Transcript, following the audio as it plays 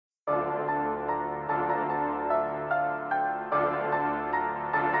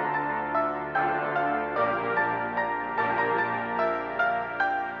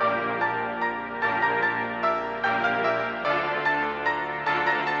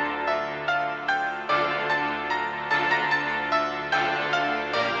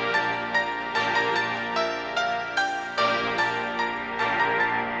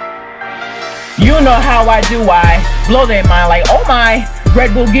know how I do, I blow their mind like, oh my.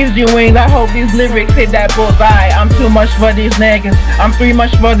 Red Bull gives you wings, I hope these lyrics hit that bullseye. I'm too much for these niggas, I'm too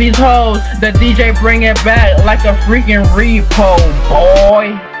much for these hoes. The DJ bring it back like a freaking repo.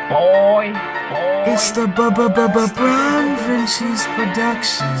 Boy. It's the Brown Vince's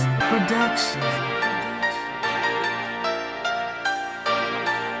production.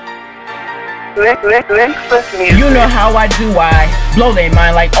 You know how I do, I blow their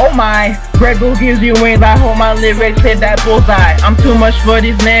mind like, oh my. Red Bull gives you wings, I hope my lyrics hit that bullseye. I'm too much for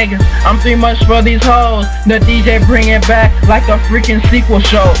these niggas, I'm too much for these hoes. The DJ bring it back like a freaking sequel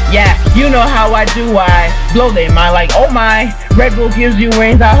show. Yeah, you know how I do, I blow their mind like, oh my. Red Bull gives you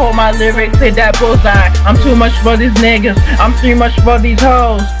wings, I hope my lyrics hit that bullseye. I'm too much for these niggas, I'm too much for these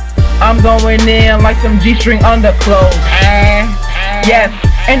hoes. I'm going in like some G-string underclothes. Yes,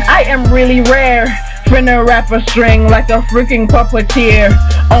 and I am really rare. Finna rap a string like a freaking puppeteer.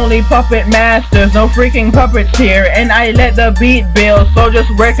 Only puppet masters, no freaking puppets here. And I let the beat build, so just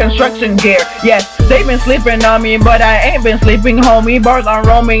wear construction gear. Yes, they been sleeping on me, but I ain't been sleeping, homie. Bars on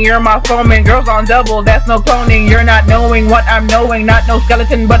roaming, you're my foaming. Girls on double, that's no cloning. You're not knowing what I'm knowing. Not no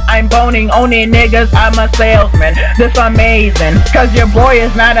skeleton, but I'm boning. Owning niggas, I'm a salesman. This amazing, cause your boy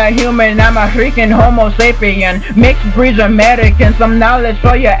is not a human. I'm a freaking homo sapien. Mixed breeds American, some knowledge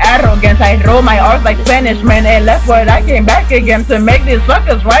for your arrogance. I roll my R's like Spanish, man, and left word I came back again to make these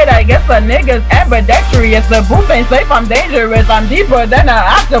suckers right. I guess a nigga's ambidextrous. The booth ain't safe, I'm dangerous. I'm deeper than an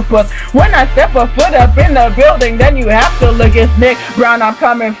octopus. When I step a foot up in the building, then you have to look. It's Nick Brown, I'm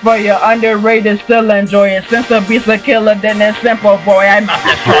coming for you. Underrated, still enjoy it. Since the beat's a killer, then it's simple, boy, I must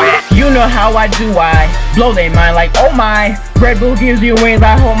destroy it. You know how I do, I blow their mind like, oh my. Red Bull gives you wings,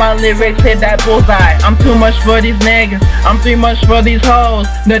 I hope my lyrics hit that bullseye. I'm too much for these niggas, I'm too much for these hoes.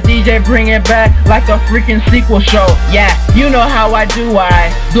 The DJ bring it back like a freaking sequel show. Yeah, you know how I do,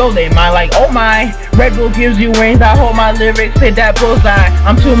 I blow their mind like, oh my. Red Bull gives you wings, I hope my lyrics hit that bullseye.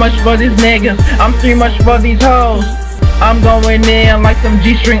 I'm too much for these niggas, I'm too much for these hoes. I'm going in like some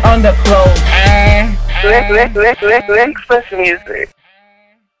G-string underclothes. Lyrical music.